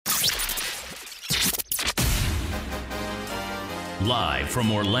Live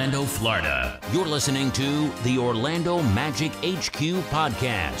from Orlando, Florida, you're listening to the Orlando Magic HQ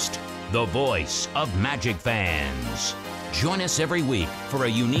podcast, the voice of Magic fans. Join us every week for a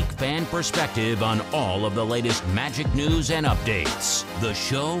unique fan perspective on all of the latest Magic news and updates. The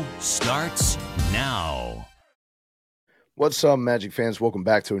show starts now. What's up, Magic fans? Welcome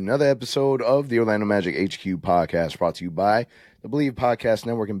back to another episode of the Orlando Magic HQ podcast, brought to you by the Believe Podcast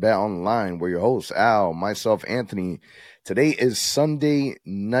Network and Bet Online. We're your hosts, Al, myself, Anthony. Today is Sunday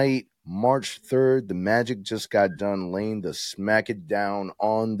night, March 3rd. The Magic just got done laying the smack it down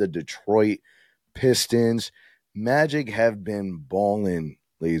on the Detroit Pistons. Magic have been balling,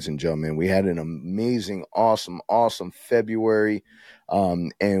 ladies and gentlemen. We had an amazing, awesome February.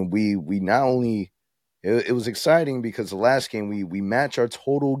 And we not only, it was exciting because the last game we match our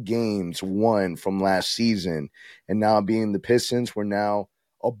total games won from last season. And now being the Pistons, we're now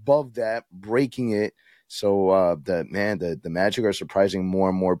above that, breaking it. So the Magic are surprising more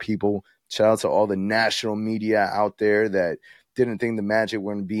and more people. Shout out to all the national media out there that didn't think the Magic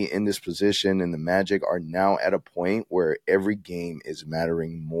were going to be in this position, and the Magic are now at a point where every game is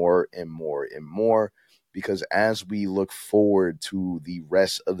mattering more and more and more, because as we look forward to the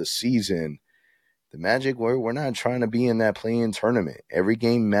rest of the season, the Magic, we're not trying to be in that play-in tournament. Every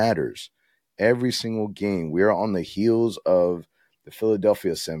game matters. Every single game. We are on the heels of the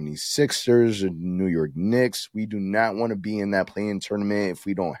Philadelphia 76ers, the New York Knicks. We do not want to be in that play-in tournament if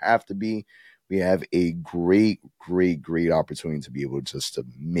we don't have to be. We have a great opportunity to be able just to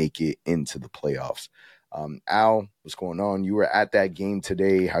make it into the playoffs. Al, what's going on? You were at that game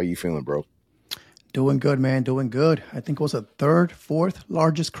today. How are you feeling, bro? Doing good, man. Doing good. I think it was the third, fourth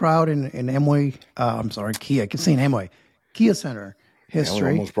largest crowd in Amway. Kia. I keep saying Amway. Kia Center history. Yeah,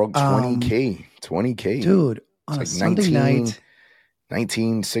 we almost broke 20K. 20K. Dude, on like a Sunday night.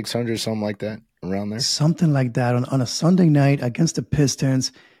 19,600, something like that, around there. Something like that on a Sunday night against the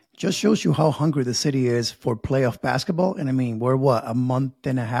Pistons. Just shows you how hungry the city is for playoff basketball. And I mean, we're a month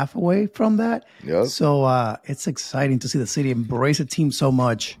and a half away from that. Yep. So it's exciting to see the city embrace a team so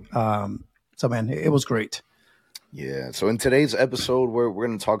much. So, man, it was great. Yeah. So in today's episode, we're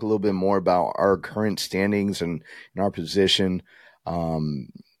going to talk a little bit more about our current standings and our position, where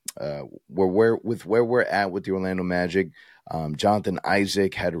we're at with the Orlando Magic. Jonathan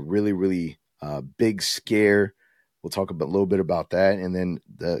Isaac had a really big scare. We'll talk a little bit about that. And then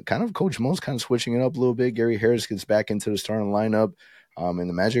the kind of Coach Mo's kind of switching it up a little bit. Gary Harris gets back into the starting lineup. And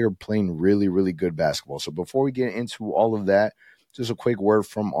the Magic are playing really good basketball. So before we get into all of that, just a quick word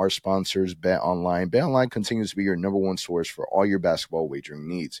from our sponsors, Bet Online. Bet Online continues to be your number one source for all your basketball wagering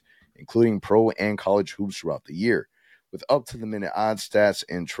needs, including pro and college hoops throughout the year. With up-to-the-minute odds, stats,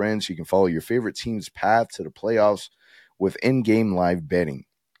 and trends, you can follow your favorite team's path to the playoffs with in-game live betting,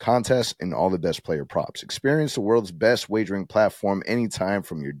 contests, and all the best player props. Experience the world's best wagering platform anytime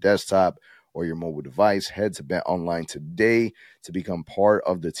from your desktop or your mobile device. Head to Bet Online today to become part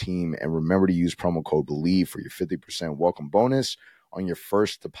of the team. And remember to use promo code BELIEVE for your 50% welcome bonus on your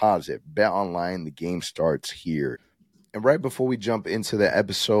first deposit. Bet Online, the game starts here. And right before we jump into the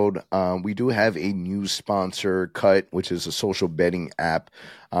episode, we do have a new sponsor, Cut, which is a social betting app,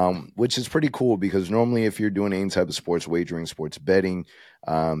 which is pretty cool because normally if you're doing any type of sports wagering, sports betting,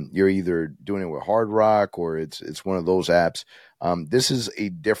 you're either doing it with Hard Rock or it's one of those apps. This is a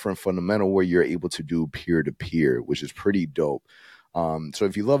different fundamental where you're able to do peer-to-peer, which is pretty dope. So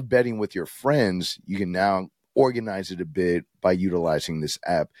if you love betting with your friends, you can now organize it a bit by utilizing this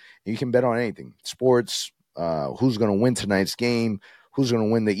app. And you can bet on anything, sports, who's going to win tonight's game, who's going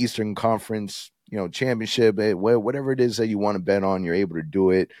to win the Eastern Conference, championship, whatever it is that you want to bet on, you're able to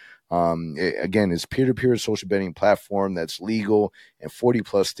do it. Again, it's peer-to-peer social betting platform that's legal in 40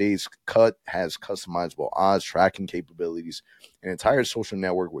 plus states. Cut has customizable odds tracking capabilities, an entire social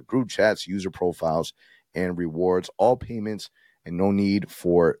network with group chats, user profiles, and rewards, all payments and no need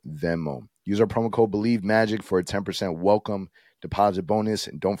for Venmo. Use our promo code BelieveMagic for a 10% welcome deposit bonus,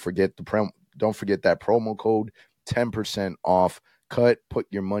 and don't forget that promo code, 10% off. Cut, put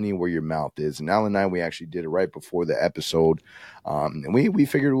your money where your mouth is. And Al and I, we actually did it right before the episode. And we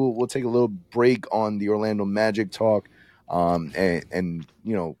figured we'll take a little break on the Orlando Magic talk and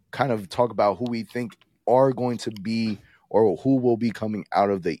kind of talk about who we think are going to be or who will be coming out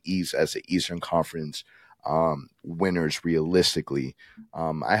of the East as the Eastern Conference winners realistically.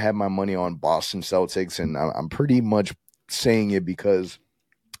 I have my money on Boston Celtics, and I'm pretty much saying it because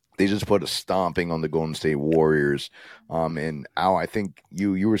they just put a stomping on the Golden State Warriors. And Al, I think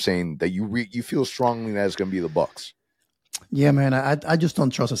you were saying that you feel strongly that it's going to be the Bucks. Yeah, man, I just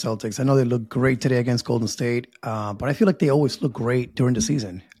don't trust the Celtics. I know they look great today against Golden State, but I feel like they always look great during the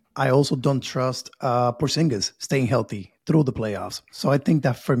season. I also don't trust Porzingis staying healthy through the playoffs. So I think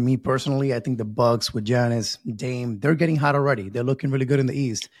that for me personally, I think the Bucks with Giannis, Dame, they're getting hot already. They're looking really good in the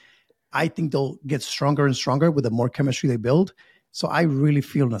East. I think they'll get stronger and stronger with the more chemistry they build. So I really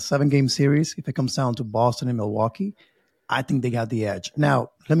feel in a 7-game series, if it comes down to Boston and Milwaukee, I think they got the edge.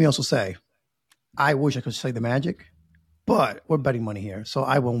 Now, let me also say, I wish I could say the Magic, but we're betting money here. So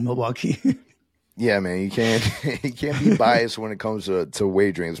I will Milwaukee. Yeah, man, you can't you can't be biased when it comes to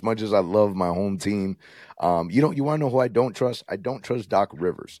wagering. As much as I love my home team, you want to know who I don't trust? I don't trust Doc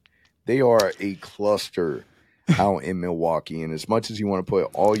Rivers. They are a cluster out in Milwaukee, and as much as you want to put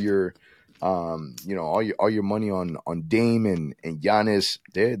all your, all your money on Dame and Giannis,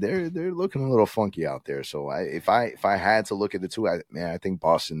 they're looking a little funky out there. So if I had to look at the two, I think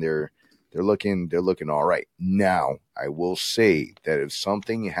Boston they're looking all right. Now, I will say that if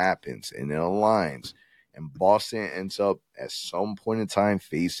something happens and it aligns and Boston ends up at some point in time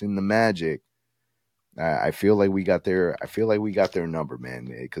facing the Magic, I feel like we got their number, man,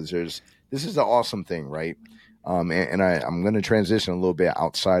 because this is the awesome thing, right? And I'm going to transition a little bit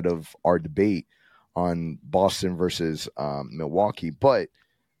outside of our debate on Boston versus Milwaukee, but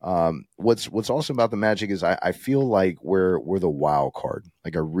what's awesome about the Magic is I feel like we're the wild card.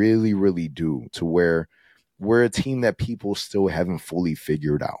 Like I really, really do, to where we're a team that people still haven't fully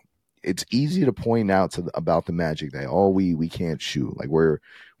figured out. It's easy to point out about the Magic that we can't shoot. Like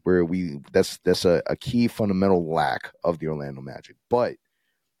that's a key fundamental lack of the Orlando Magic. But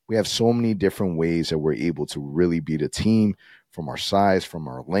we have so many different ways that we're able to really beat a team, from our size, from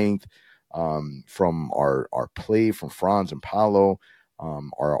our length, from our play, from Franz and Paolo.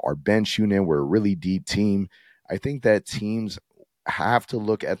 Our bench unit, we're a really deep team. I think that teams have to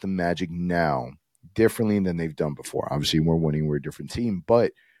look at the Magic now differently than they've done before. Obviously, we're winning, we're a different team,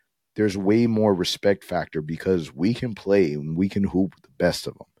 but there's way more respect factor because we can play and we can hoop the best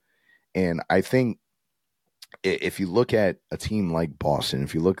of them. And I think if you look at a team like Boston,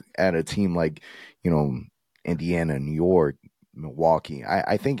 if you look at a team like, Indiana, New York, Milwaukee,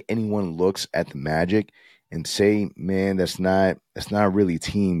 I think anyone looks at the Magic and say, man, that's not really a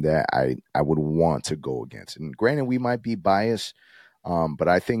team that I would want to go against. And granted, we might be biased, but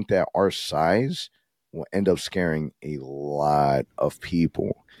I think that our size will end up scaring a lot of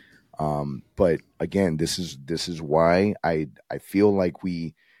people. But again, this is why I feel like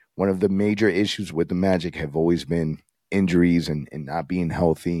one of the major issues with the Magic have always been injuries and not being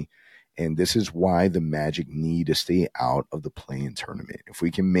healthy. And this is why the Magic need to stay out of the play-in tournament. If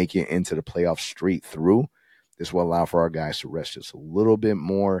we can make it into the playoffs straight through, this will allow for our guys to rest just a little bit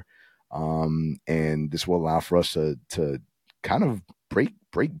more, and this will allow for us to kind of break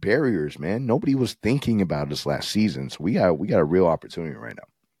barriers, man. Nobody was thinking about this last season, so we got a real opportunity right now.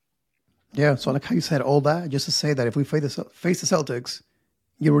 Yeah, so like how you said all that, just to say that if we face the Celtics,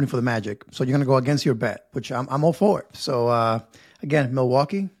 you're rooting for the Magic, so you're gonna go against your bet, which I'm all for it. So again,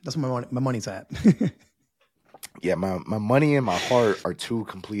 Milwaukee, that's where my money's at. Yeah, my money and my heart are two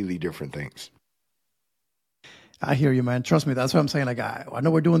completely different things. I hear you, man. Trust me. That's what I'm saying. Like, I know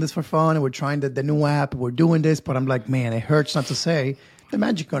we're doing this for fun and we're trying the new app. We're doing this, but I'm like, man, it hurts not to say the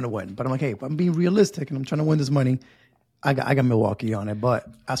Magic going to win. But I'm like, hey, I'm being realistic and I'm trying to win this money. I got Milwaukee on it. But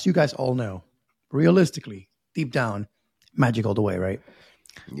as you guys all know, realistically, deep down, Magic all the way, right?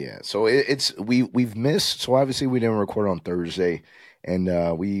 Yeah. So we've missed. So obviously we didn't record on Thursday,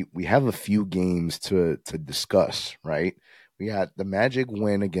 and we have a few games to discuss, right? We got the Magic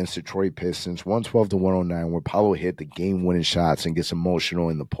win against Detroit Pistons, 112-109, where Paolo hit the game-winning shots and gets emotional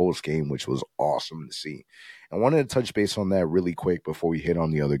in the post-game, which was awesome to see. I wanted to touch base on that really quick before we hit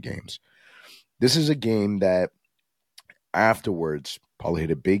on the other games. This is a game that afterwards, Paolo hit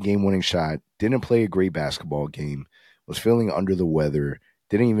a big game-winning shot, didn't play a great basketball game, was feeling under the weather,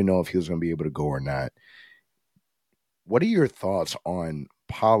 didn't even know if he was going to be able to go or not. What are your thoughts on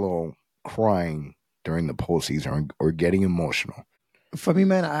Paolo crying during the postseason or getting emotional? For me,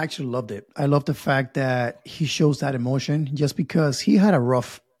 man, I actually loved it. I love the fact that he shows that emotion just because he had a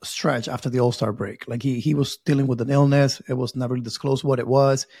rough stretch after the All-Star break. Like he was dealing with an illness. It was never really disclosed what it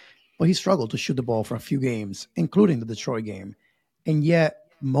was, but he struggled to shoot the ball for a few games, including the Detroit game. And yet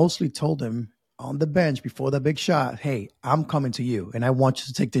Mosley told him on the bench before that big shot, hey, I'm coming to you and I want you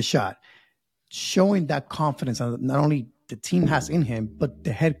to take this shot. Showing that confidence that not only the team has in him, but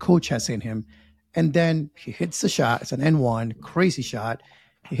the head coach has in him. And then he hits the shot. It's an N1, crazy shot.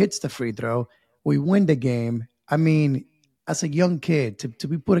 He hits the free throw. We win the game. I mean, as a young kid, to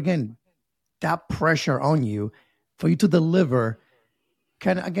be put, again, that pressure on you, for you to deliver,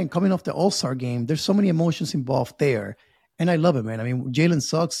 kind of, again, coming off the All-Star game, there's so many emotions involved there. And I love it, man. I mean, Jalen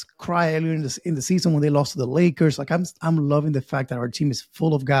Suggs cried earlier in the season when they lost to the Lakers. Like I'm loving the fact that our team is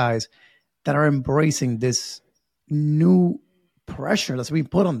full of guys that are embracing this new pressure that's being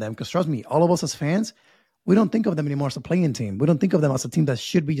put on them. Because trust me, all of us as fans, we don't think of them anymore as a playing team. We don't think of them as a team that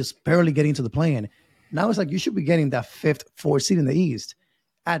should be just barely getting to the play-in. Now it's like you should be getting that 5th, 4th seed in the East,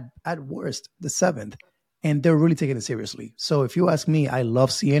 at worst the 7th, and they're really taking it seriously. So if you ask me, I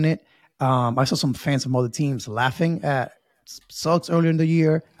love seeing it. I saw some fans from other teams laughing at Suggs earlier in the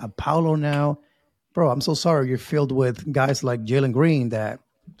year, at Paolo now. Bro, I'm so sorry you're filled with guys like Jalen Green that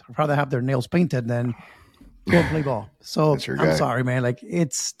rather have their nails painted than go and play ball. So I'm sorry, man. Like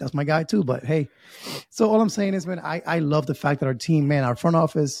that's my guy too. But hey, so all I'm saying is, man, I love the fact that our team, man, our front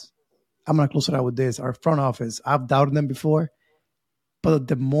office, I'm going to close it out with this. Our front office, I've doubted them before, but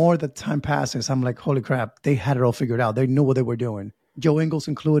the more the time passes, I'm like, holy crap, they had it all figured out. They knew what they were doing. Joe Ingles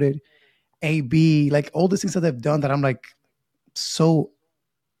included, AB, like all the things that they've done that I'm like so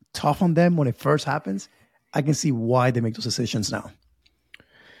tough on them when it first happens. I can see why they make those decisions now.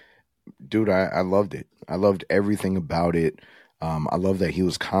 Dude, I loved it. I loved everything about it. I love that he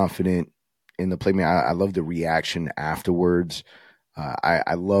was confident in the play. I love the reaction afterwards.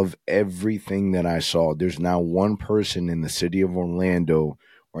 I love everything that I saw. There's not one person in the city of Orlando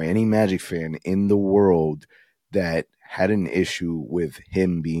or any Magic fan in the world that had an issue with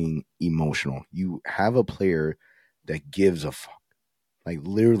him being emotional. You have a player that gives a fuck, like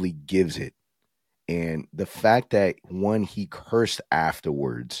literally gives it. And the fact that when he cursed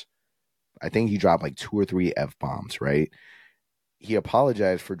afterwards, I think he dropped like 2 or 3 F-bombs, right? He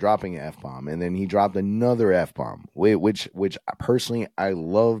apologized for dropping an F-bomb, and then he dropped another F-bomb, which personally I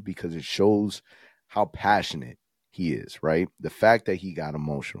love because it shows how passionate he is, right? The fact that he got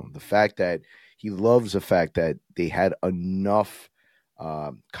emotional, the fact that he loves the fact that they had enough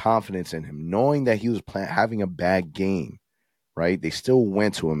confidence in him, knowing that he was having a bad game, right? They still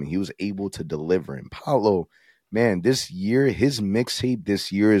went to him, and he was able to deliver. And Paolo, man, this year, his mixtape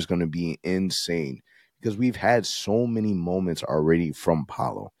this year is going to be insane because we've had so many moments already from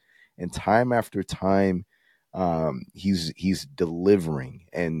Paolo, and time after time, he's delivering.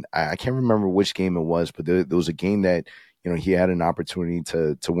 And I can't remember which game it was, but there was a game that, you know, he had an opportunity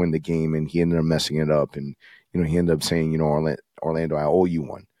to win the game, and he ended up messing it up. And, you know, he ended up saying, you know, Orlando, I owe you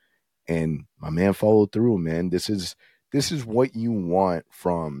one. And my man followed through, man. This is what you want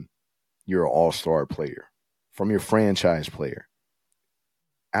from your all-star player, from your franchise player.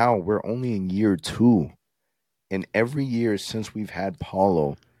 Al, we're only in year 2. And every year since we've had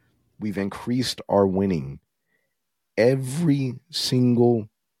Paolo, we've increased our winning every single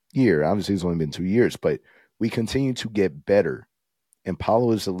year. Obviously, it's only been 2 years, but we continue to get better. And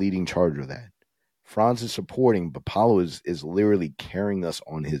Paolo is the leading charge of that. Franz is supporting, but Paolo is literally carrying us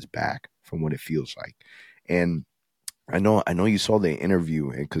on his back from what it feels like. And I know you saw the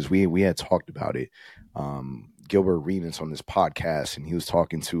interview, because we had talked about it. Gilbert Arenas on this podcast, and he was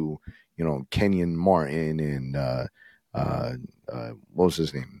talking to, you know, Kenyon Martin and what was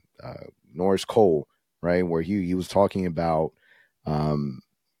his name? Norris Cole, right? Where he was talking about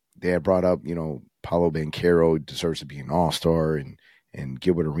they had brought up, you know, Paolo Banchero deserves to be an all-star, and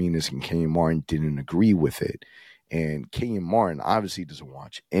Gilbert Arenas and Kenyon Martin didn't agree with it. And Kenyon Martin obviously doesn't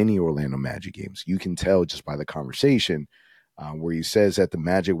watch any Orlando Magic games. You can tell just by the conversation where he says that the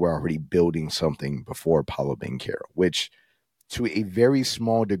Magic were already building something before Paolo Banchero, which to a very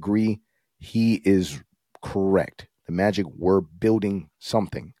small degree, he is correct. The Magic were building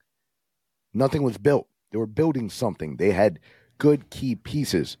something. Nothing was built. They were building something. They had good key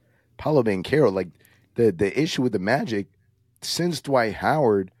pieces. Paolo Banchero, like the issue with the Magic since Dwight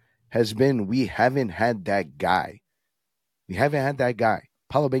Howard has been we haven't had that guy. We haven't had that guy.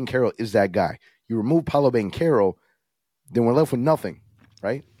 Paolo Banchero is that guy. You remove Paolo Banchero, then we're left with nothing,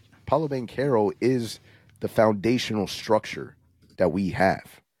 right? Paolo Banchero is the foundational structure that we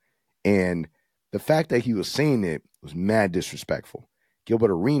have. And the fact that he was saying it was mad disrespectful.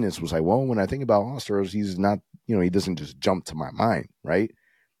 Gilbert Arenas was like, well, when I think about All-Stars, he's not, you know, he doesn't just jump to my mind, right?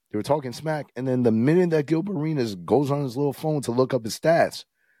 They were talking smack, and then the minute that Gilbert Arenas goes on his little phone to look up his stats,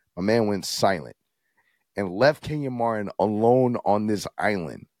 my man went silent and left Kenyon Martin alone on this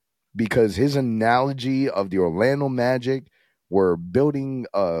island because his analogy of the Orlando Magic were building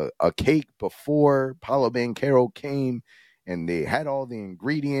a cake before Paolo Banchero came, and they had all the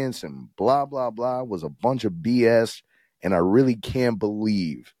ingredients and blah, blah, blah was a bunch of BS. And I really can't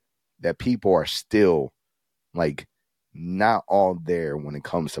believe that people are still like not all there when it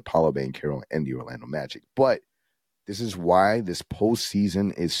comes to Paolo Banchero and the Orlando Magic. But this is why this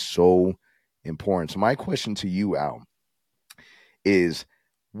postseason is so important. So my question to you, Al, is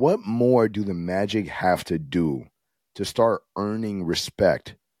what more do the Magic have to do to start earning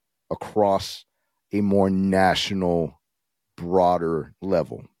respect across a more national, broader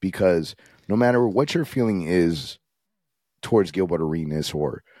level. Because no matter what your feeling is towards Gilbert Arenas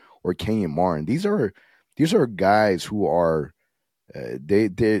or Kenyon Martin, these are guys who are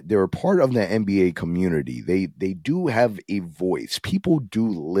they're part of the NBA community. They do have a voice. People do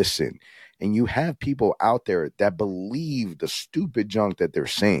listen, and you have people out there that believe the stupid junk that they're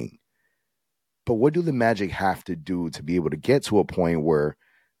saying. But what do the Magic have to do to be able to get to a point where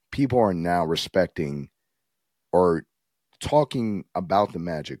people are now respecting or talking about the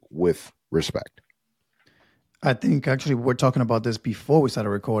Magic with respect? I think actually we're talking about this before we started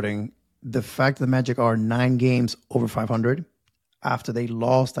recording. The fact that the Magic are 9 games over 500 after they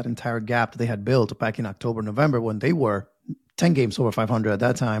lost that entire gap that they had built back in October, November, when they were 10 games over 500 at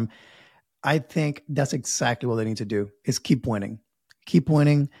that time. I think that's exactly what they need to do is keep winning. Keep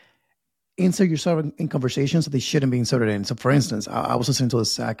winning. Insert yourself in conversations that they shouldn't be inserted in. So, for instance, I was listening to a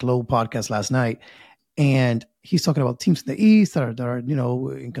Zach Lowe podcast last night, and he's talking about teams in the East that are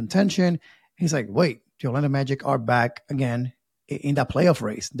in contention. He's like, wait, the Orlando Magic are back again in that playoff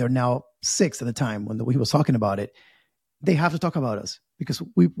race. They're now 6th at the time when he was talking about it. They have to talk about us because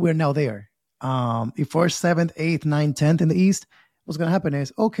we're now there. If we're 7th, 8th, 9th, 10th in the East, what's going to happen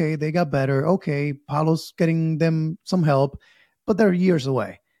is, okay, they got better. Okay, Paolo's getting them some help, but they're years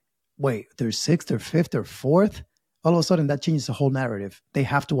away. Wait, they're 6th, they're 5th, they're 4th. All of a sudden, that changes the whole narrative. They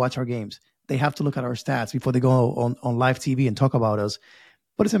have to watch our games. They have to look at our stats before they go on live TV and talk about us.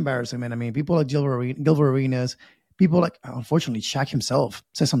 But it's embarrassing, man. I mean, people like Gilbert Arenas, people like, unfortunately, Shaq himself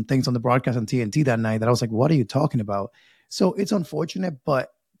said some things on the broadcast on TNT that night that I was like, what are you talking about? So it's unfortunate,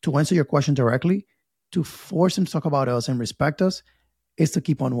 but to answer your question directly, to force them to talk about us and respect us is to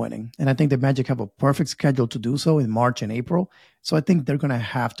keep on winning. And I think the Magic have a perfect schedule to do so in March and April. So I think they're going to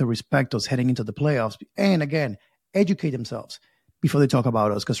have to respect us heading into the playoffs. And again, educate themselves before they talk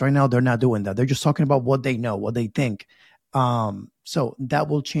about us. Because right now they're not doing that. They're just talking about what they know, what they think. So that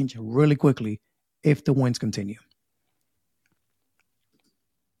will change really quickly if the wins continue.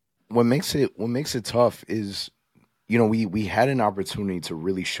 What makes it tough is, we had an opportunity to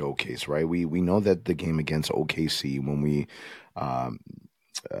really showcase, right? We know that the game against OKC, when we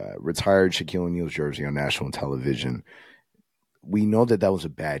retired Shaquille O'Neal's jersey on national television, we know that was a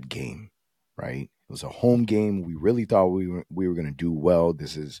bad game, right? It was a home game. We really thought we were going to do well.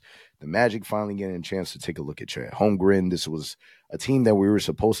 This is the Magic finally getting a chance to take a look at Chet Holmgren. This was a team that we were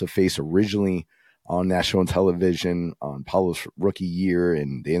supposed to face originally on national television on Paolo's rookie year,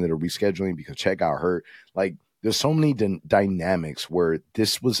 and they ended up rescheduling because Chet got hurt. Like, there's so many dynamics where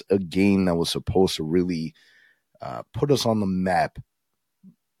this was a game that was supposed to really put us on the map,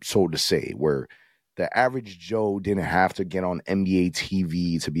 so to say, where the average Joe didn't have to get on NBA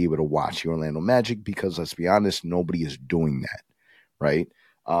TV to be able to watch the Orlando Magic, because let's be honest, nobody is doing that, right?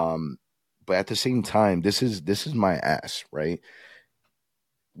 But at the same time, this is my ask, right?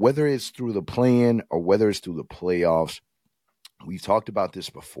 Whether it's through the play-in or whether it's through the playoffs, we've talked about this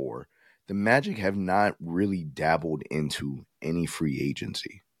before. The Magic have not really dabbled into any free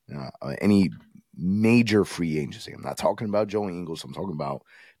agency, any major free agency. I'm not talking about Joe Ingles. I'm talking about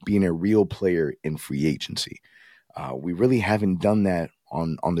being a real player in free agency. We really haven't done that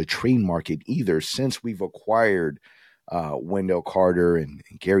on the trade market either since we've acquired Wendell Carter and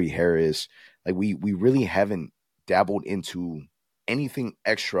Gary Harris. Like, we really haven't dabbled into anything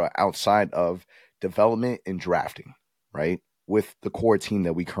extra outside of development and drafting, right? With the core team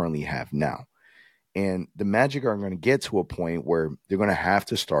that we currently have now. And the Magic are going to get to a point where they're going to have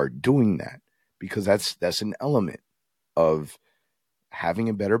to start doing that, because that's an element of having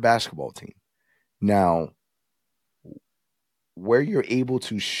a better basketball team. Now, where you're able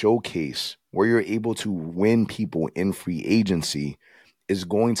to showcase, where you're able to win people in free agency is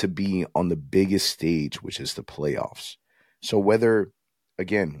going to be on the biggest stage, which is the playoffs. So whether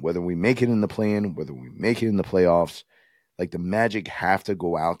we make it in the play-in, whether we make it in the playoffs, like, the Magic have to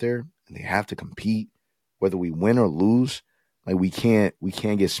go out there and they have to compete, whether we win or lose. Like, we can't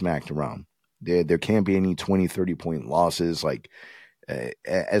get smacked around. There can't be any 20, 30-point losses. Like,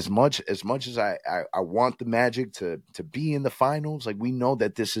 as much as I want the Magic to be in the finals, like, we know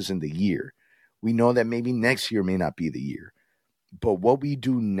that this isn't the year. We know that maybe next year may not be the year. But what we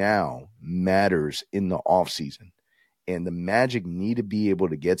do now matters in the offseason. And the Magic need to be able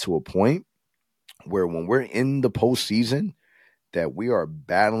to get to a point where when we're in the postseason, that we are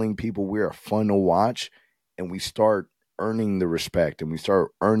battling people, we are fun to watch, and we start earning the respect and we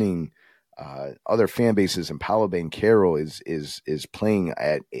start earning other fan bases. And Paolo Banchero is playing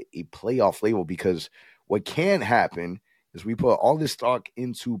at a playoff level, because what can happen is we put all this stock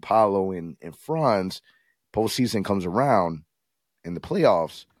into Paolo and Franz, Postseason comes around in the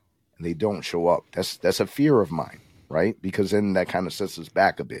playoffs and they don't show up. That's a fear of mine, right? Because then that kind of sets us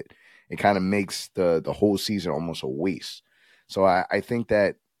back a bit. It kind of makes the whole season almost a waste. So I think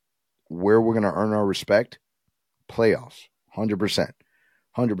that where we're going to earn our respect, playoffs, 100%.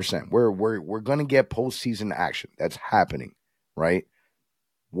 100%. We're going to get postseason action. That's happening, right?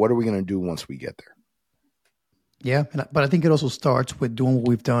 What are we going to do once we get there? Yeah, but I think it also starts with doing what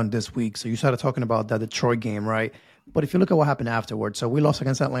we've done this week. So you started talking about that Detroit game, right? But if you look at what happened afterwards, so we lost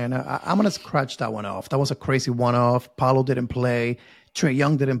against Atlanta. I'm going to scratch that one off. That was a crazy one-off. Paolo didn't play. Trae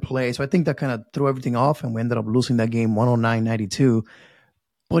Young didn't play. So I think that kind of threw everything off, and we ended up losing that game 109-92.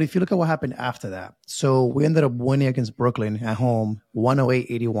 But if you look at what happened after that, so we ended up winning against Brooklyn at home,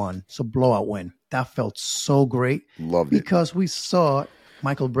 108-81. So blowout win. That felt so great. Loved it. Because we saw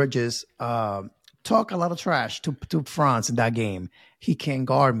Michael Bridges talk a lot of trash to France in that game. He can't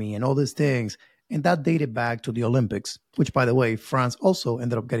guard me and all these things. And that dated back to the Olympics, which, by the way, France also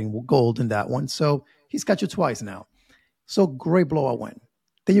ended up getting gold in that one. So he's got you twice now. So great blowout win.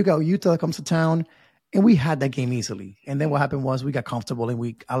 Then you got Utah that comes to town, and we had that game easily. And then what happened was we got comfortable and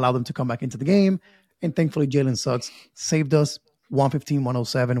we allowed them to come back into the game. And thankfully, Jalen Suggs saved us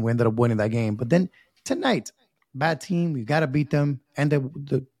 115-107. We ended up winning that game. But then tonight, bad team, we got to beat them. And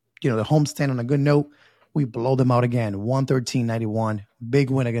the homestand on a good note, we blow them out again, 113-91. Big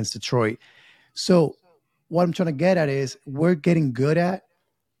win against Detroit. So what I'm trying to get at is we're getting good at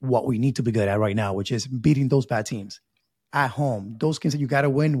what we need to be good at right now, which is beating those bad teams at home. Those games that you got to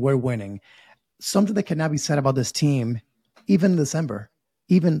win, we're winning. Something that cannot be said about this team, even in December,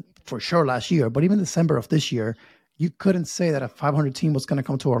 even for sure last year, but even December of this year, you couldn't say that a 500 team was going to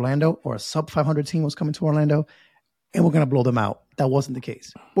come to Orlando or a sub 500 team was coming to Orlando and we're going to blow them out. That wasn't the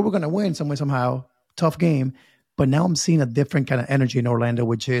case. But we're going to win some way, somehow. Tough game. But now I'm seeing a different kind of energy in Orlando,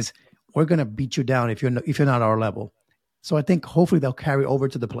 which is we're going to beat you down if you're not our level. So I think hopefully they'll carry over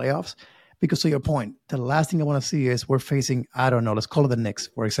to the playoffs because to your point, the last thing I want to see is we're facing, I don't know, let's call it the Knicks,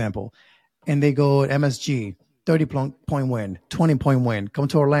 for example. And they go at MSG, 30-point win, 20-point win, come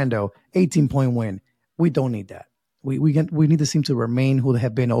to Orlando, 18-point win. We don't need that. We need the team to remain who they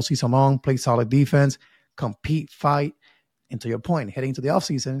have been all season long, play solid defense, compete, fight. And to your point, heading into the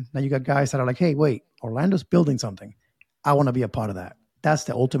offseason, now you got guys that are like, hey, wait, Orlando's building something. I want to be a part of that. That's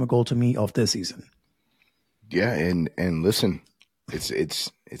the ultimate goal to me of this season. Yeah, and listen, it's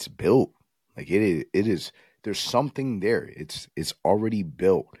built. Like it is. There's something there. It's already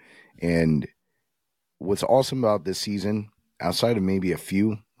built. And what's awesome about this season, outside of maybe a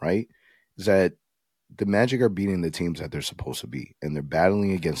few, right, is that the Magic are beating the teams that they're supposed to beat, and they're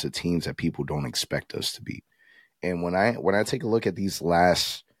battling against the teams that people don't expect us to beat. And when I take a look at these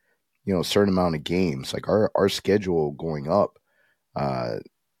last, certain amount of games, like our schedule going up,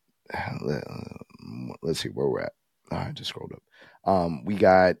 let's see where we're at. I just scrolled up. We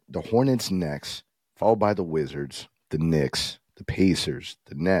got the Hornets next, followed by the Wizards, the Knicks, the Pacers,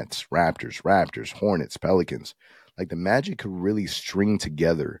 the Nets, Raptors, Hornets, Pelicans. Like the Magic could really string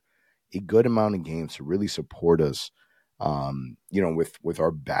together a good amount of games to really support us, with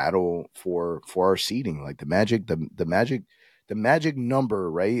our battle for our seeding. Like the Magic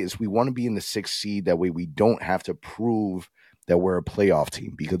number, right, is we want to be in the 6th seed. That way we don't have to prove that we're a playoff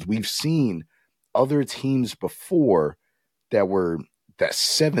team, because we've seen other teams before that were that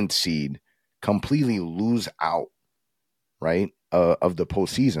 7th seed completely lose out, right, of the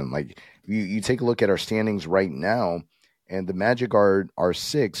postseason. Like you take a look at our standings right now, and the Magic are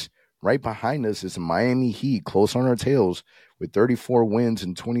 6. Right behind us is the Miami Heat, close on our tails with 34 wins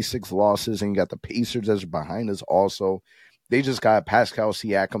and 26 losses. And you got the Pacers that's behind us also. They just got Pascal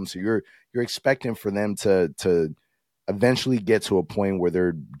Siakam, so you're expecting for them to eventually get to a point where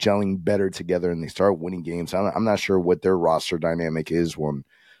they're gelling better together and they start winning games. I'm not sure what their roster dynamic is, when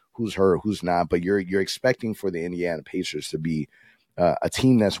who's hurt, who's not, but you're expecting for the Indiana Pacers to be a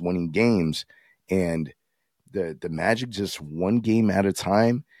team that's winning games, and the Magic just one game at a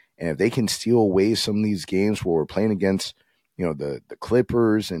time. And if they can steal away some of these games where we're playing against, the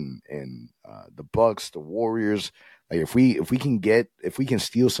Clippers and the Bucks, the Warriors, like if we can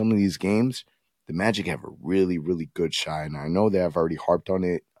steal some of these games, the Magic have a really, really good shot. And I know that I've already harped on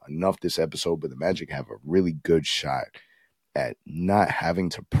it enough this episode, but the Magic have a really good shot at not having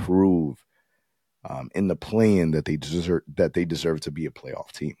to prove in the play-in that they deserve to be a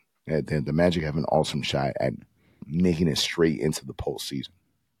playoff team. The Magic have an awesome shot at making it straight into the postseason.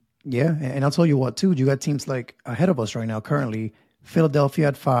 Yeah, and I'll tell you what, too. You got teams like ahead of us right now currently. Philadelphia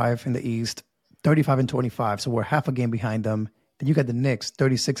at 5 in the East, 35-25. So we're half a game behind them. Then you got the Knicks,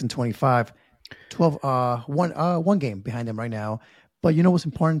 36-25, 12, one game behind them right now. But you know what's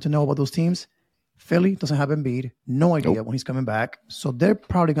important to know about those teams? Philly doesn't have Embiid. No idea Nope. when he's coming back. So they're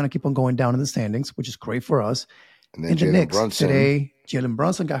probably going to keep on going down in the standings, which is great for us. And then In the Jalen Knicks Brunson today, Jalen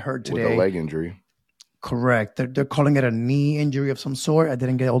Brunson got hurt with today. a leg injury. Correct. They're calling it a knee injury of some sort. I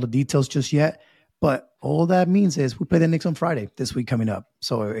didn't get all the details just yet. But all that means is we play the Knicks on Friday this week coming up.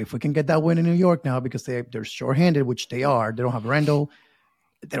 So if we can get that win in New York now, because they're shorthanded, which they are. They don't have Randall.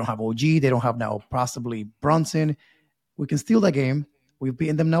 They don't have OG. They don't have now possibly Brunson. We can steal that game. We've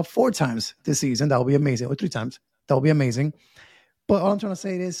beaten them now 4 times this season. That will be amazing. Or 3 times. That will be amazing. But all I'm trying to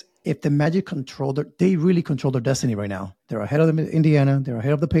say is, if the Magic they really control their destiny right now. They're ahead of Indiana. They're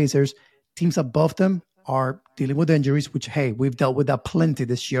ahead of the Pacers. Teams above them are dealing with injuries, which, hey, we've dealt with that plenty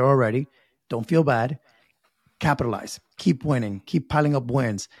this year already. Don't feel bad. Capitalize. Keep winning. Keep piling up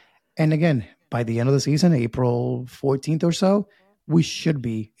wins. And again, by the end of the season, April 14th or so, we should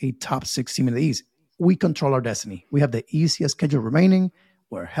be a top 6 team in the East. We control our destiny. We have the easiest schedule remaining.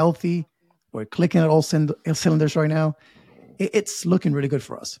 We're healthy. We're clicking at all cylinders right now. It's looking really good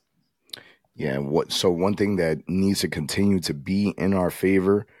for us. Yeah. So one thing that needs to continue to be in our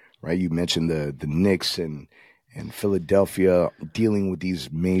favor, right? You mentioned the Knicks and Philadelphia dealing with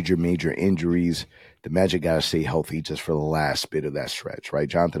these major injuries. The Magic got to stay healthy just for the last bit of that stretch, right?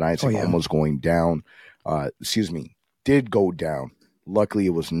 Jonathan Isaac almost going down. Did go down. Luckily,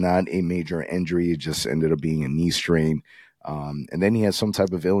 it was not a major injury. It just ended up being a knee strain. And then he had some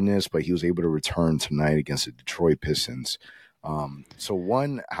type of illness, but he was able to return tonight against the Detroit Pistons. So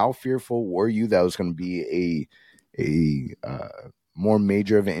one, how fearful were you that was going to be a more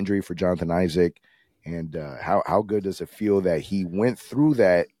major of an injury for Jonathan Isaac? And how good does it feel that he went through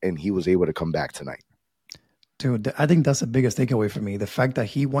that and he was able to come back tonight? Dude, I think that's the biggest takeaway for me. The fact that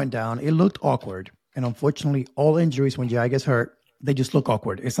he went down, it looked awkward. And unfortunately, all injuries when J.I. gets hurt, they just look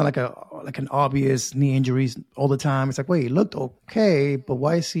awkward. It's not like an obvious knee injuries all the time. It's like, wait, he looked okay, but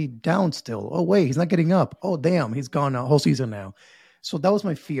why is he down still? Oh, wait, he's not getting up. Oh, damn, he's gone a whole season now. So that was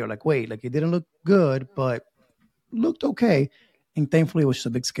my fear. Like, wait, like it didn't look good, but looked okay. And thankfully, it was just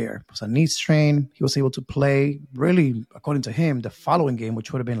a big scare. It was a knee strain. He was able to play, really, according to him, the following game,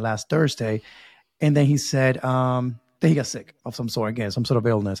 which would have been last Thursday. And then he said that he got sick of some sort, again, some sort of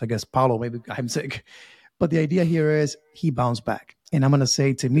illness. I guess Paulo maybe got him sick. But the idea here is he bounced back. And I'm going to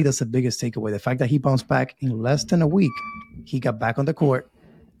say, to me, that's the biggest takeaway. The fact that he bounced back in less than a week. He got back on the court.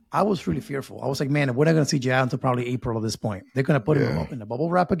 I was really fearful. I was like, man, we're not going to see J.I. until probably April at this point. They're going to put him in a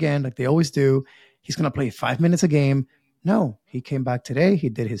bubble wrap again, like they always do. He's going to play 5 minutes a game. No, he came back today. He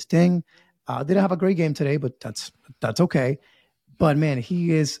did his thing. Didn't have a great game today, but that's okay. But, man,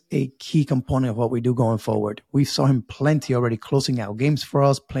 he is a key component of what we do going forward. We saw him plenty already closing out games for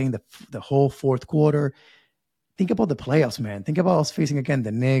us, playing the whole fourth quarter. Think about the playoffs, man. Think about us facing, again,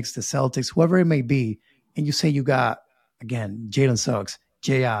 the Knicks, the Celtics, whoever it may be. And you say you got, again, Jalen Suggs,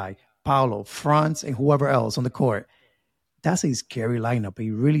 J.I., Paulo, Franz, and whoever else on the court. That's a scary lineup,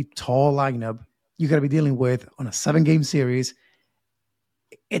 a really tall lineup you got to be dealing with on a 7-game series.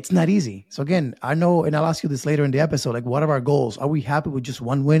 It's not easy. So again, I know, and I'll ask you this later in the episode, like, what are our goals? Are we happy with just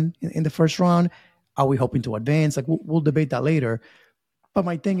one win in the first round? Are we hoping to advance? Like, we'll debate that later. But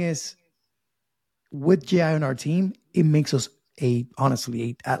my thing is, with J.I. on our team, it makes us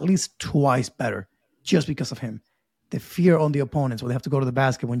honestly at least twice better just because of him. The fear on the opponents when they have to go to the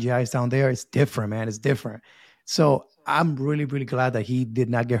basket when J.I. is down there, it's different, man. It's different. So I'm really, really glad that he did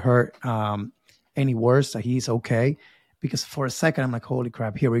not get hurt any worse, that he's okay. Because for a second, I'm like, holy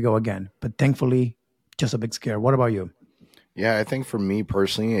crap, here we go again. But thankfully, just a big scare. What about you? Yeah, I think for me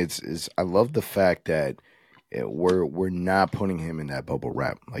personally, it's I love the fact that we're not putting him in that bubble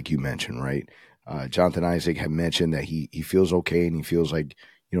wrap, like you mentioned, right? Jonathan Isaac had mentioned that he feels okay and he feels like,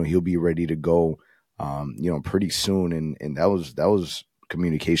 he'll be ready to go, pretty soon. And that was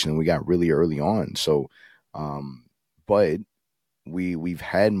communication that we got really early on. So, but we've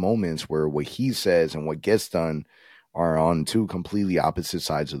had moments where what he says and what gets done are on two completely opposite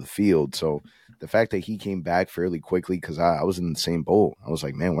sides of the field. So the fact that he came back fairly quickly, because I was in the same boat. I was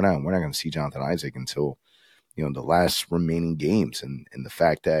like, man, we're not going to see Jonathan Isaac until, the last remaining games. And the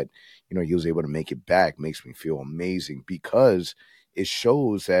fact that, he was able to make it back makes me feel amazing, because it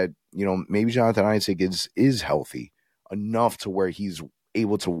shows that, maybe Jonathan Isaac is healthy enough to where he's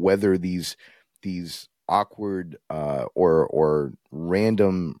able to weather these awkward or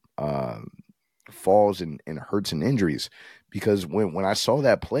random falls and hurts and injuries. Because when I saw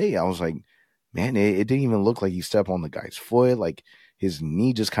that play, I was like, man, it didn't even look like he stepped on the guy's foot. Like his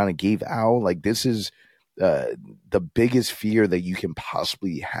knee just kind of gave out. Like this is the biggest fear that you can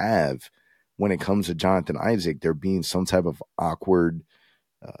possibly have when it comes to Jonathan Isaac. There being some type of awkward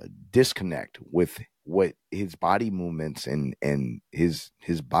disconnect with what his body movements and his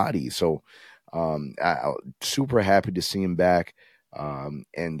body. So I super happy to see him back.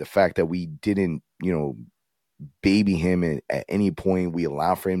 And the fact that we didn't, baby him at any point, we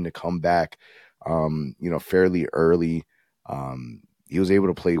allowed for him to come back, fairly early. He was able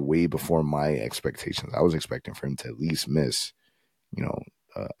to play way before my expectations. I was expecting for him to at least miss,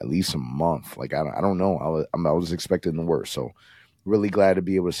 at least a month. Like, I don't know. I was expecting the worst. So really glad to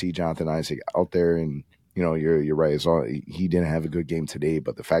be able to see Jonathan Isaac out there. And, you're right. He didn't have a good game today,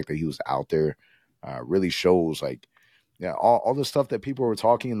 but the fact that he was out there really shows, like, yeah, all the stuff that people were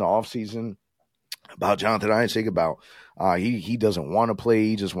talking in the offseason about Jonathan Isaac, about he doesn't want to play.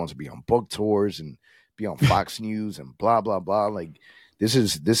 He just wants to be on book tours and be on Fox News and blah, blah, blah. Like, this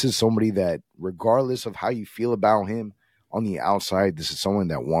is somebody that, regardless of how you feel about him on the outside, this is someone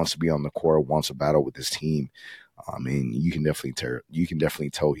that wants to be on the court, wants to battle with his team. I mean, you can definitely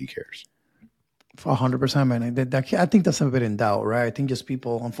tell he cares. 100%, man. I think that's a bit in doubt, right? I think just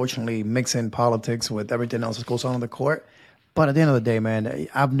people, unfortunately, mix in politics with everything else that goes on the court. But at the end of the day, man,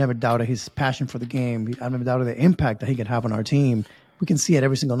 I've never doubted his passion for the game. I've never doubted the impact that he can have on our team. We can see it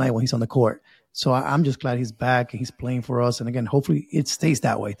every single night when he's on the court. So I'm just glad he's back and he's playing for us. And again, hopefully it stays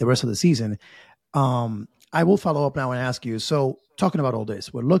that way the rest of the season. I will follow up now and ask you. So talking about all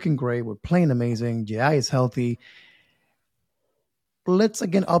this, we're looking great. We're playing amazing. J.I. is healthy. Let's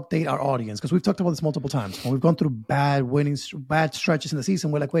again update our audience, because we've talked about this multiple times. When we've gone through bad stretches in the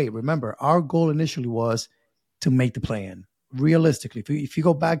season, we're like, wait, remember, our goal initially was to make the play-in. Realistically, if you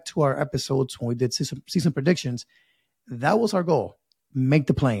go back to our episodes when we did season predictions, that was our goal, make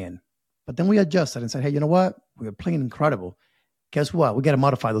the play-in. But then we adjusted and said, hey, you know what? We were playing incredible. Guess what? We got to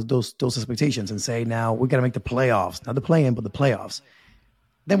modify those expectations and say, now we got to make the playoffs, not the play-in, but the playoffs.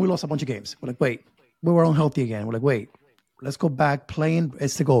 Then we lost a bunch of games. We're like, wait, we were unhealthy again. We're like, wait, let's go back. Playing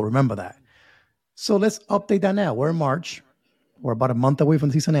is the goal. Remember that. So let's update that now. We're in March. We're about a month away from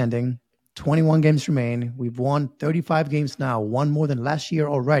the season ending. 21 games remain. We've won 35 games now, one more than last year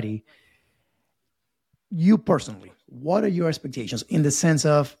already. You personally, what are your expectations in the sense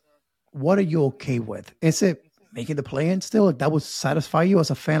of what are you okay with? Is it making the play-in still? Like, that would satisfy you as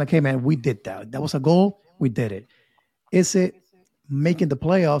a fan? Like, hey, man, we did that. That was a goal. We did it. Is it making the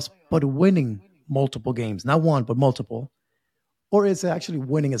playoffs but winning multiple games? Not one, but multiple. Or is it actually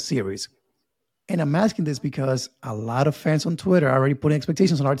winning a series? And I'm asking this because a lot of fans on Twitter are already putting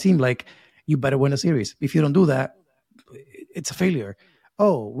expectations on our team, like, you better win a series. If you don't do that, it's a failure.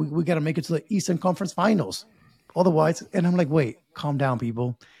 Oh, we got to make it to the Eastern Conference Finals. Otherwise, and I'm like, wait, calm down,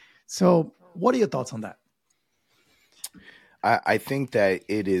 people. So what are your thoughts on that? I think that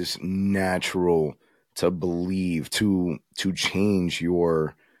it is natural to believe, to change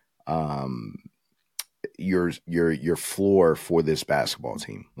your floor for this basketball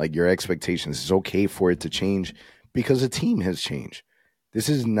team. Like, your expectations, it's okay for it to change because the team has changed. This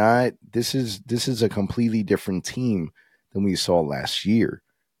is a completely different team than we saw last year,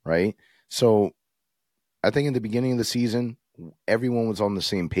 right? So I think in the beginning of the season, everyone was on the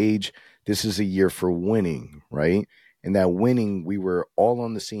same page. This is a year for winning, right? And that winning, we were all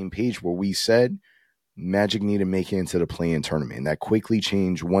on the same page where we said Magic need to make it into the play-in tournament. And that quickly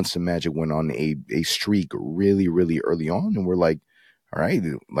changed once the Magic went on a streak really, really early on. And we're like, all right,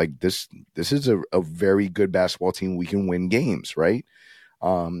 like this is a very good basketball team. We can win games, right?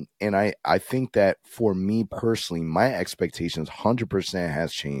 And I think that for me personally, my expectations 100%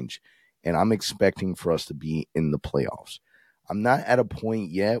 has changed. And I'm expecting for us to be in the playoffs. I'm not at a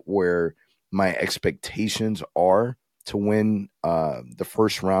point yet where my expectations are to win the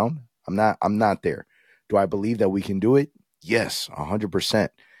first round. I'm not there. Do I believe that we can do it? Yes, 100%.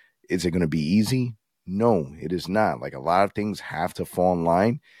 Is it going to be easy? No, it is not. Like, a lot of things have to fall in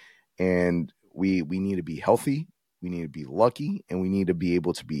line, and we need to be healthy. We need to be lucky, and we need to be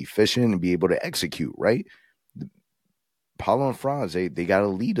able to be efficient and be able to execute, right? Paulo and Franz, they got to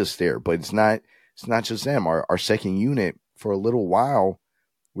lead us there, but it's not just them. Our second unit, for a little while,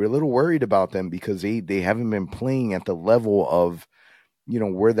 we're a little worried about them because they haven't been playing at the level of,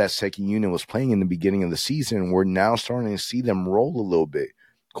 where that second unit was playing in the beginning of the season. We're now starting to see them roll a little bit.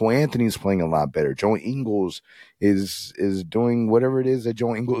 Cole Anthony's playing a lot better. Joe Ingles is doing whatever it is that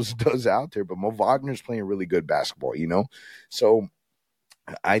Joe Ingles does out there, but Mo Wagner's playing really good basketball, So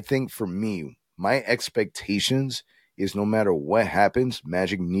I think for me, my expectations is no matter what happens,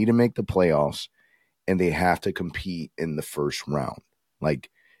 Magic need to make the playoffs, and they have to compete in the first round. Like,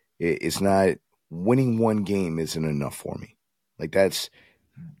 it's not winning one game isn't enough for me. Like,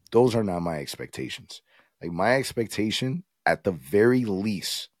 those are not my expectations. Like, my expectation at the very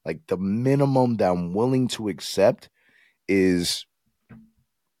least, like the minimum that I'm willing to accept is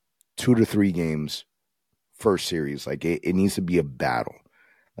 2 to 3 games first series. Like, it needs to be a battle.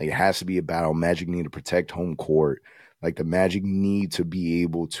 Like, it has to be a battle. Magic need to protect home court. Like, the Magic need to be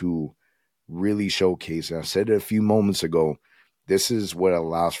able to really showcase. And I said it a few moments ago, this is what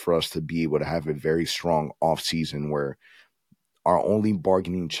allows for us to be able to have a very strong offseason where our only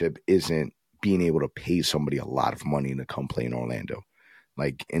bargaining chip isn't being able to pay somebody a lot of money to come play in Orlando.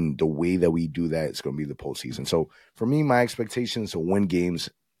 Like, and the way that we do that is going to be the postseason. So for me, my expectation is to win games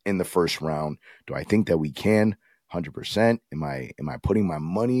in the first round. Do I think that we can? 100%. Am I putting my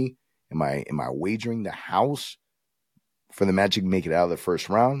money? Am I wagering the house for the Magic to make it out of the first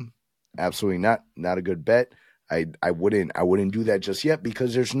round? Absolutely not. Not a good bet. I wouldn't do that just yet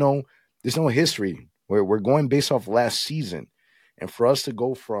because there's no history. We're going based off last season. And for us to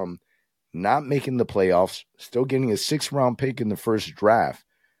go from not making the playoffs, still getting a 6th round pick in the first draft,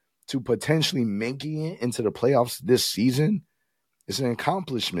 to potentially making it into the playoffs this season is an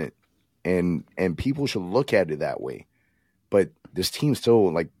accomplishment. And people should look at it that way. But this team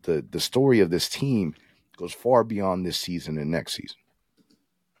still, like, the story of this team goes far beyond this season and next season.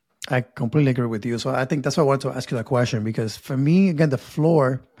 I completely agree with you. So I think that's why I wanted to ask you that question, because for me, again, the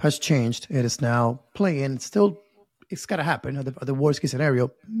floor has changed. It is now play-in. It's got to happen. The worst case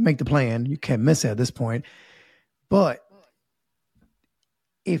scenario, make the play-in. You can't miss it at this point. But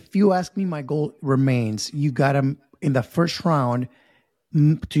if you ask me, my goal remains, you got to, in the first round,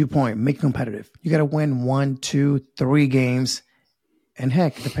 to your point, make it competitive. You got to win 1, 2, 3 games. And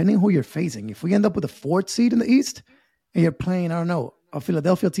heck, depending on who you're facing, if we end up with a 4th seed in the East and you're playing, I don't know, a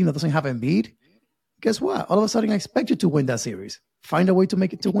Philadelphia team that doesn't have Embiid, guess what? All of a sudden, I expect you to win that series. Find a way to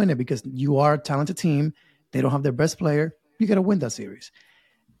make it to win it because you are a talented team. They don't have their best player. You got to win that series.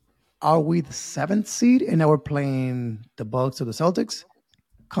 Are we the 7th seed and now we're playing the Bucks or the Celtics?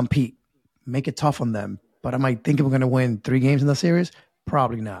 Compete. Make it tough on them. But am I thinking we're going to win 3 games in the series?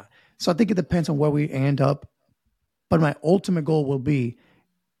 Probably not. So I think it depends on where we end up. But my ultimate goal will be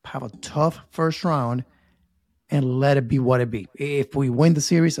have a tough first round and let it be what it be. If we win the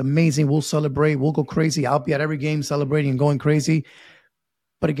series, amazing. We'll celebrate. We'll go crazy. I'll be at every game celebrating and going crazy.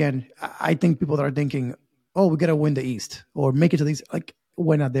 But again, I think people that are thinking, oh, we got to win the East or make it to these, like,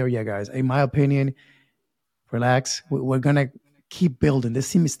 we're not there yet, guys. In my opinion, relax. We're going to keep building.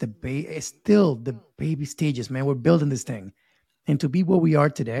 This team is it's still the baby stages, man. We're building this thing. And to be where we are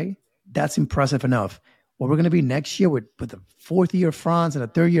today, that's impressive enough. What we're going to be next year with the 4th year Franz and a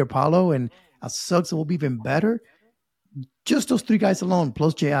 3rd year Paulo and a Suggs will be even better. Just those 3 guys alone,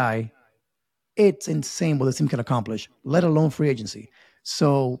 plus J.I., it's insane what this team can accomplish, let alone free agency.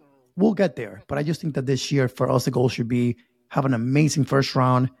 So we'll get there. But I just think that this year, for us, the goal should be have an amazing first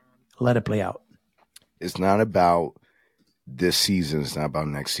round, let it play out. It's not about this season. It's not about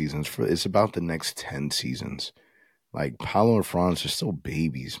next season. It's about the next 10 seasons. Like, Paulo and Franz are still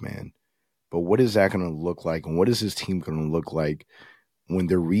babies, man. But what is that going to look like? And what is this team going to look like when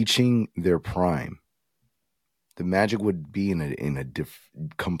they're reaching their prime? The Magic would be in a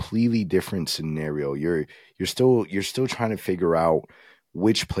completely different scenario. You're still trying to figure out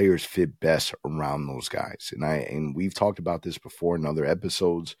which players fit best around those guys. And we've talked about this before in other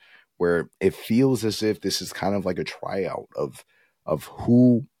episodes where it feels as if this is kind of like a tryout of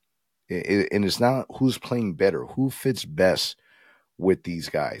who, and it's not who's playing better, who fits best with these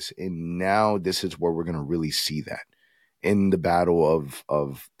guys. And now this is where we're going to really see that in the battle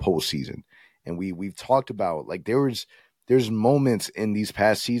of postseason. And we've talked about, like, there's moments in these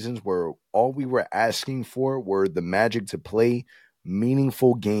past seasons where all we were asking for were the Magic to play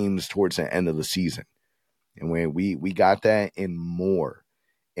meaningful games towards the end of the season. And when we got that and more.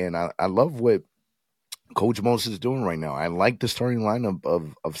 And I love what Coach Moses is doing right now. I like the starting lineup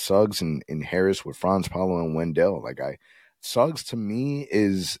of Suggs and Harris with Franz, Paulo, and Wendell. Suggs to me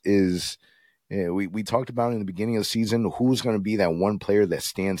is we talked about in the beginning of the season who's going to be that one player that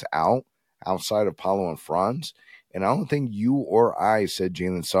stands out outside of Paulo and Franz. And I don't think you or I said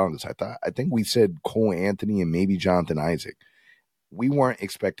Jalen Suggs. I think we said Cole Anthony and maybe Jonathan Isaac. We weren't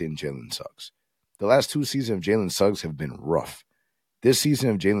expecting Jalen Suggs. The last 2 seasons of Jalen Suggs have been rough. This season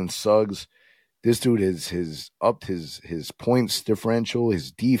of Jalen Suggs, this dude has upped his points differential,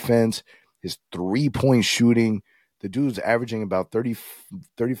 his defense, his 3-point shooting. The dude's averaging about 35%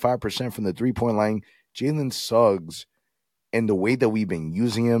 from the 3-point line. Jalen Suggs, and the way that we've been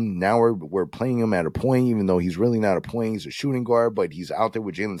using him, now we're playing him at a point, even though he's really not a point. He's a shooting guard, but he's out there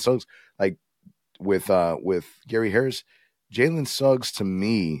with Jalen Suggs, like with Gary Harris. Jalen Suggs, to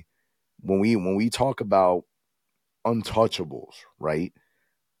me, when we talk about untouchables, right?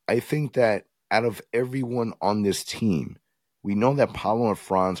 I think that out of everyone on this team, we know that Paulo and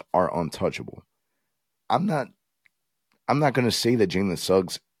Franz are untouchable. I'm not going to say that Jalen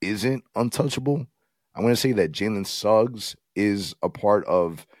Suggs isn't untouchable. I'm going to say that Jalen Suggs is a part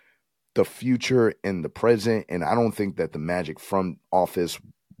of the future and the present, and I don't think that the Magic front office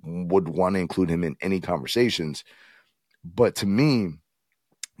would want to include him in any conversations. But to me,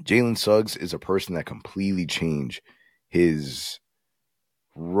 Jalen Suggs is a person that completely changed his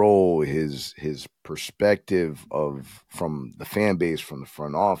role, his perspective from the fan base, from the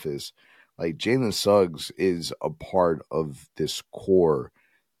front office. Like, Jalen Suggs is a part of this core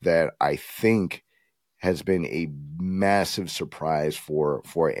that I think has been a massive surprise for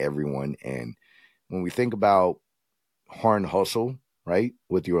everyone. And when we think about hard hustle, right,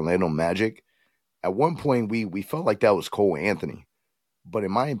 with the Orlando Magic, at one point we felt like that was Cole Anthony. But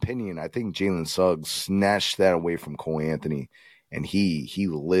in my opinion, I think Jalen Suggs snatched that away from Cole Anthony, and he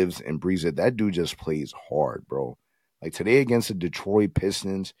lives and breathes it. That dude just plays hard, bro. Like today against the Detroit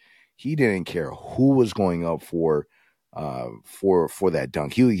Pistons, he didn't care who was going up for that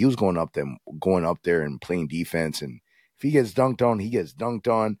dunk. He was going up there and playing defense. And if he gets dunked on, he gets dunked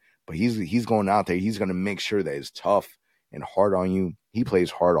on. But he's going out there. He's going to make sure that it's tough and hard on you. He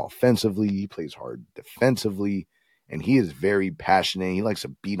plays hard offensively. He plays hard defensively. And he is very passionate. He likes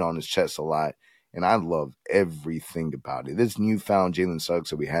to beat on his chest a lot. And I love everything about it. This newfound Jalen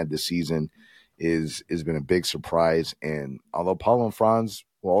Suggs that we had this season has been a big surprise. And although Paolo and Franz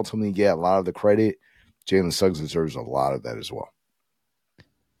will ultimately get a lot of the credit, Jalen Suggs deserves a lot of that as well.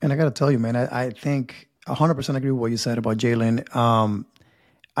 And I got to tell you, man, I think 100% agree with what you said about Jalen.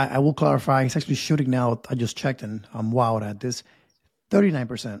 I will clarify. He's actually shooting now. I just checked and I'm wowed at this.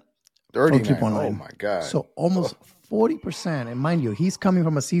 39%. 39. Oh, my God. So almost 40%. And mind you, he's coming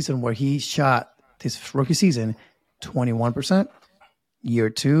from a season where he shot this rookie season 21%, year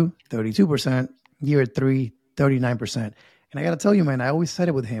 2, 32%, year 3, 39%. And I got to tell you, man, I always said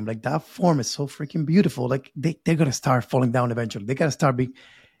it with him. Like, that form is so freaking beautiful. Like, they're going to start falling down eventually. They got to start being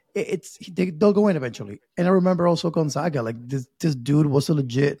they'll go in eventually. And I remember also Gonzaga, like this dude was a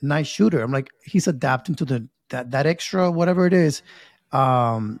legit nice shooter. I'm like, he's adapting to that extra, whatever it is,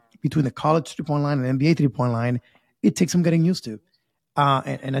 between the college 3-point line and the NBA 3-point line. It takes some getting used to.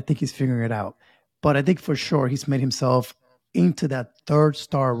 And I think he's figuring it out. But I think for sure he's made himself into that third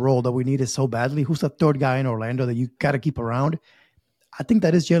star role that we needed so badly. Who's the third guy in Orlando that you got to keep around? I think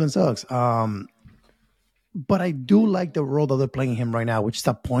that is Jalen Suggs. But I do like the role that they're playing him right now, which is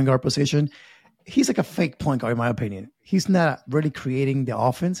that point guard position. He's like a fake point guard, in my opinion. He's not really creating the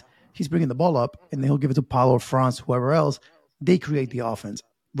offense. He's bringing the ball up, and then he'll give it to Paolo or Franz, whoever else. They create the offense.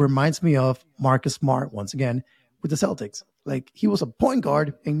 Reminds me of Marcus Smart, once again, with the Celtics. Like, he was a point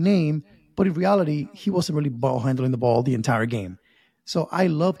guard in name, but in reality, he wasn't really ball handling the ball the entire game. So I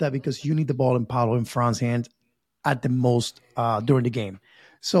love that because you need the ball in Paolo and Franz's hand at the most during the game.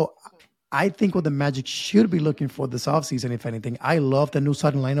 So I think what the Magic should be looking for this offseason, if anything, I love the new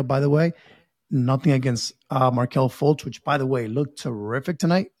starting lineup, by the way. Nothing against Markelle Fultz, which, by the way, looked terrific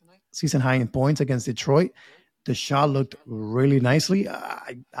tonight. Season high in points against Detroit. The shot looked really nicely.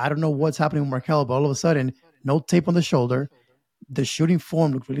 I don't know what's happening with Markelle, but all of a sudden, no tape on the shoulder. The shooting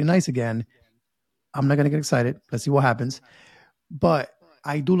form looked really nice again. I'm not going to get excited. Let's see what happens. But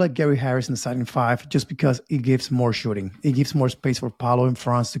I do like Gary Harris in the starting five just because it gives more shooting. It gives more space for Paolo and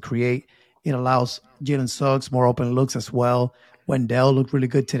Franz to create. It allows Jalen Suggs more open looks as well. Wendell looked really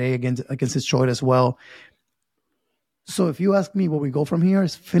good today against Detroit as well. So if you ask me where we go from here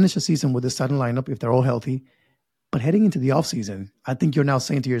is finish the season with the starting lineup if they're all healthy. But heading into the offseason, I think you're now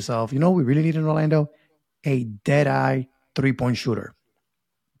saying to yourself, you know what we really need in Orlando? A dead-eye three-point shooter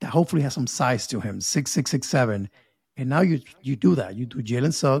that hopefully has some size to him, 6'6", 6'7". And now you do that. You do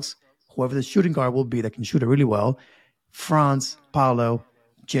Jalen Suggs, whoever the shooting guard will be that can shoot it really well, Franz, Paolo,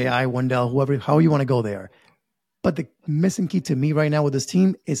 J.I., Wendell, however you want to go there. But the missing key to me right now with this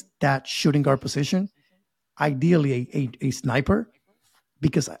team is that shooting guard position. Ideally, a sniper,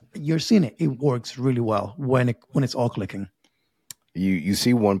 because you're seeing it. It works really well when it's all clicking. You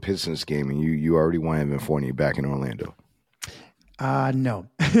see one Pistons game and you already want Evan Fournier back in Orlando. No.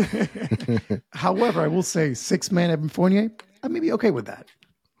 However, I will say 6-man Evan Fournier, I may be okay with that.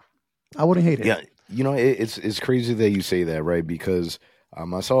 I wouldn't hate it. Yeah, you know, it's crazy that you say that, right? Because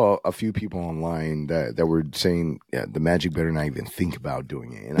I saw a few people online that were saying, yeah, the Magic better not even think about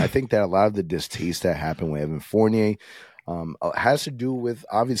doing it. And I think that a lot of the distaste that happened with Evan Fournier has to do with,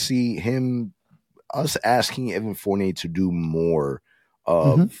 obviously, us asking Evan Fournier to do more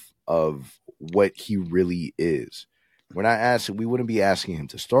of what he really is. We're not asking. We wouldn't be asking him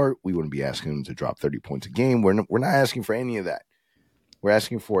to start. We wouldn't be asking him to drop 30 points a game. We're not asking for any of that. We're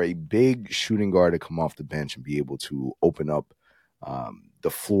asking for a big shooting guard to come off the bench and be able to open up the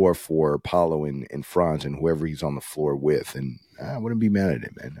floor for Paolo and Franz and whoever he's on the floor with. And I wouldn't be mad at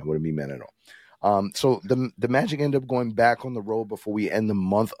it, man. I wouldn't be mad at all. So the Magic end up going back on the road before we end the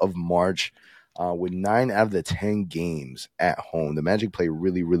month of March with 9 out of the 10 games at home. The Magic play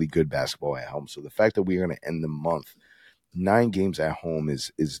really, really good basketball at home. So the fact that we're going to end the month 9 games at home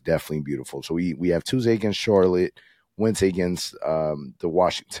is definitely beautiful. So we have Tuesday against Charlotte, Wednesday against the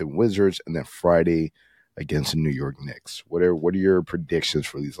Washington Wizards, and then Friday against the New York Knicks. What are your predictions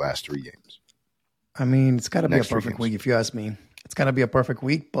for these last 3 games? I mean, it's got to be a perfect week if you ask me. It's got to be a perfect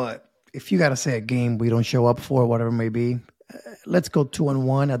week, but if you got to say a game we don't show up for, whatever it may be, let's go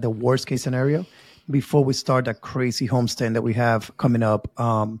 2-1 at the worst case scenario before we start that crazy homestand that we have coming up.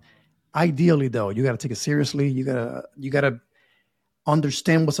 Ideally, though, you got to take it seriously. You gotta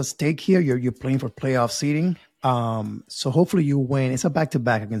understand what's at stake here. You're playing for playoff seeding. So hopefully you win. It's a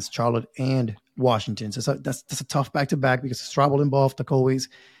back-to-back against Charlotte and Washington. So that's a tough back-to-back because it's travel involved, like always.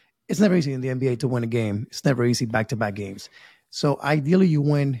 It's never easy in the NBA to win a game. It's never easy back-to-back games. So ideally you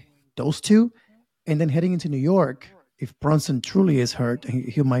win those 2. And then heading into New York, if Brunson truly is hurt,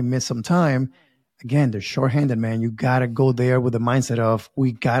 he might miss some time. Again, they're shorthanded, man. You got to go there with the mindset of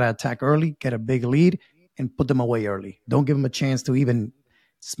we got to attack early, get a big lead, and put them away early. Don't give them a chance to even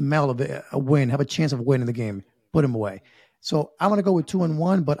smell of a win, have a chance of winning the game. Put them away. So I'm going to go with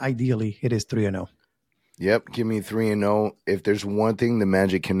 2-1, but ideally it is 3-0. Yep, give me 3-0. If there's one thing the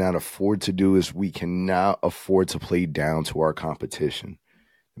Magic cannot afford to do is we cannot afford to play down to our competition.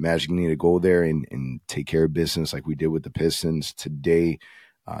 The Magic need to go there and take care of business like we did with the Pistons today.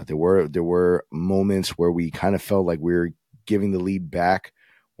 There were moments where we kind of felt like we were giving the lead back,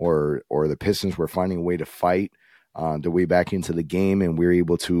 or the Pistons were finding a way to fight their way back into the game, and we were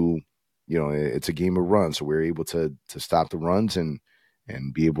able to, it's a game of runs, so we were able to stop the runs and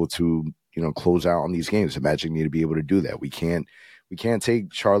be able to close out on these games. The Magic need to be able to do that. We can't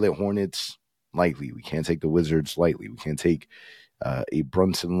take Charlotte Hornets lightly. We can't take the Wizards lightly. We can't take a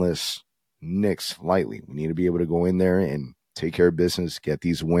Brunson-less Knicks lightly. We need to be able to go in there and take care of business, get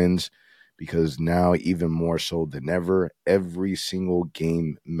these wins, because now even more so than ever, every single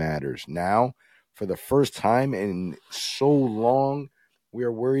game matters. Now, for the first time in so long, we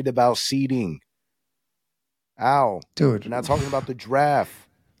are worried about seeding. Ow, dude! We're not talking about the draft.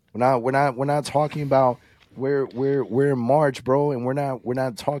 We're not talking about we're in March, bro, and we're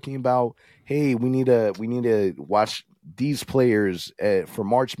not talking about, hey, we need to watch these players for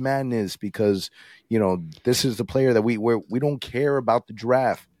March Madness because this is the player that we don't care about the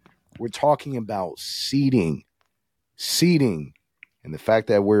draft. We're talking about seeding, and the fact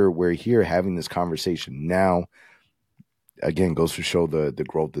that we're here having this conversation now, again, goes to show the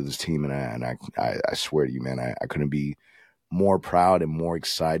growth of this team. And I swear to you, man, I couldn't be more proud and more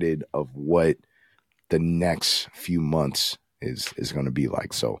excited of what the next few months is going to be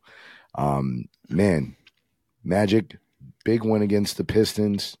like. So, man, Magic, big win against the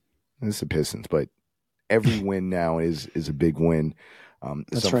Pistons. It's the Pistons, but every win now is a big win.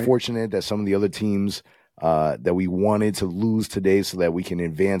 It's unfortunate that some of the other teams that we wanted to lose today so that we can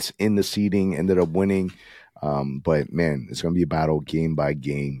advance in the seeding ended up winning. But man, it's going to be a battle game by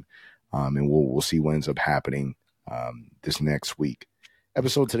game, and we'll see what ends up happening this next week.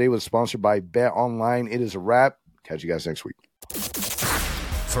 Episode today was sponsored by Bet Online. It is a wrap. Catch you guys next week.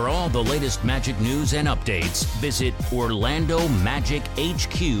 For all the latest Magic news and updates, visit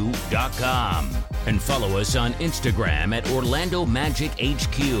OrlandoMagicHQ.com and follow us on Instagram at Orlando Magic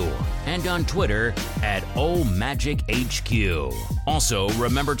HQ and on Twitter at OMagicHQ. Also,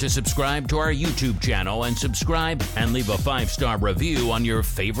 remember to subscribe to our YouTube channel and subscribe and leave a 5-star review on your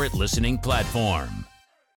favorite listening platform.